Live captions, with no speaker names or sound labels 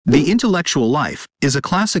The Intellectual Life is a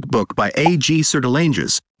classic book by A.G.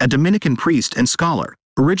 Sertillanges, a Dominican priest and scholar,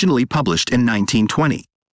 originally published in 1920.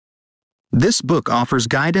 This book offers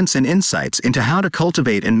guidance and insights into how to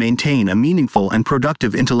cultivate and maintain a meaningful and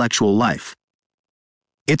productive intellectual life.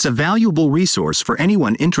 It's a valuable resource for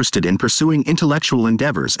anyone interested in pursuing intellectual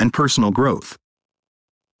endeavors and personal growth.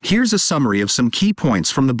 Here's a summary of some key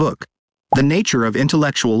points from the book. The nature of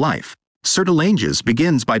intellectual life. Sertillanges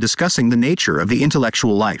begins by discussing the nature of the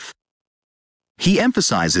intellectual life. He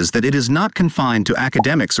emphasizes that it is not confined to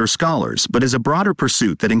academics or scholars but is a broader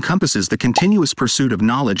pursuit that encompasses the continuous pursuit of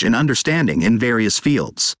knowledge and understanding in various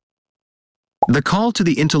fields. The call to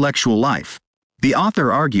the intellectual life. The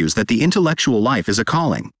author argues that the intellectual life is a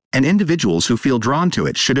calling, and individuals who feel drawn to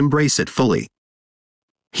it should embrace it fully.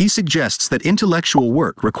 He suggests that intellectual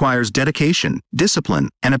work requires dedication, discipline,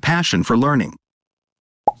 and a passion for learning.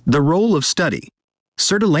 The role of study.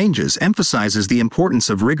 Sertillanges emphasizes the importance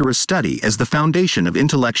of rigorous study as the foundation of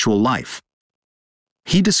intellectual life.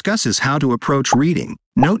 He discusses how to approach reading,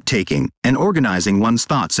 note-taking, and organizing one's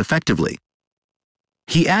thoughts effectively.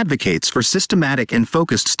 He advocates for systematic and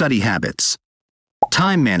focused study habits.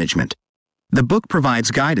 Time management. The book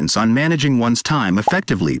provides guidance on managing one's time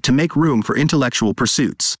effectively to make room for intellectual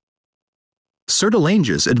pursuits.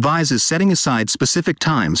 Sertillanges advises setting aside specific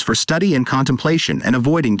times for study and contemplation and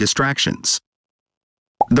avoiding distractions.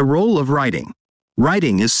 The role of writing.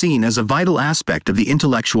 Writing is seen as a vital aspect of the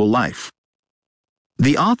intellectual life.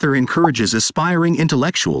 The author encourages aspiring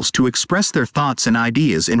intellectuals to express their thoughts and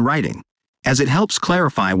ideas in writing, as it helps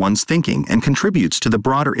clarify one's thinking and contributes to the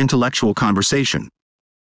broader intellectual conversation.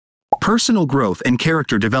 Personal growth and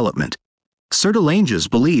character development. Sertillanges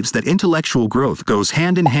believes that intellectual growth goes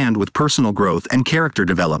hand in hand with personal growth and character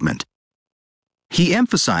development. He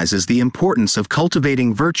emphasizes the importance of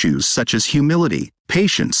cultivating virtues such as humility,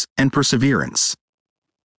 patience, and perseverance.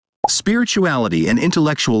 Spirituality and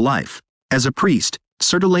intellectual life. As a priest,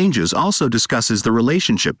 Sertillanges also discusses the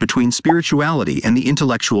relationship between spirituality and the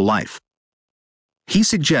intellectual life. He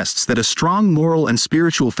suggests that a strong moral and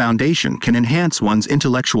spiritual foundation can enhance one's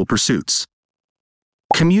intellectual pursuits.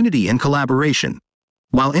 Community and collaboration.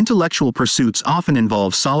 While intellectual pursuits often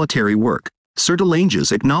involve solitary work,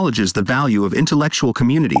 Sertillanges acknowledges the value of intellectual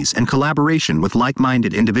communities and collaboration with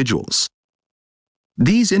like-minded individuals.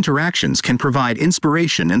 These interactions can provide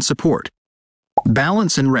inspiration and support.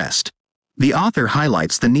 Balance and rest. The author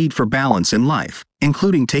highlights the need for balance in life,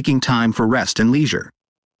 including taking time for rest and leisure.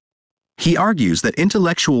 He argues that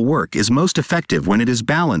intellectual work is most effective when it is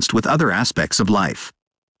balanced with other aspects of life.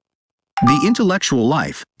 The Intellectual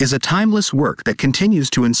Life is a timeless work that continues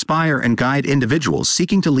to inspire and guide individuals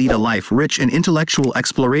seeking to lead a life rich in intellectual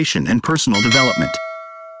exploration and personal development.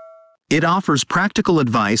 It offers practical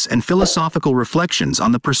advice and philosophical reflections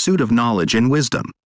on the pursuit of knowledge and wisdom.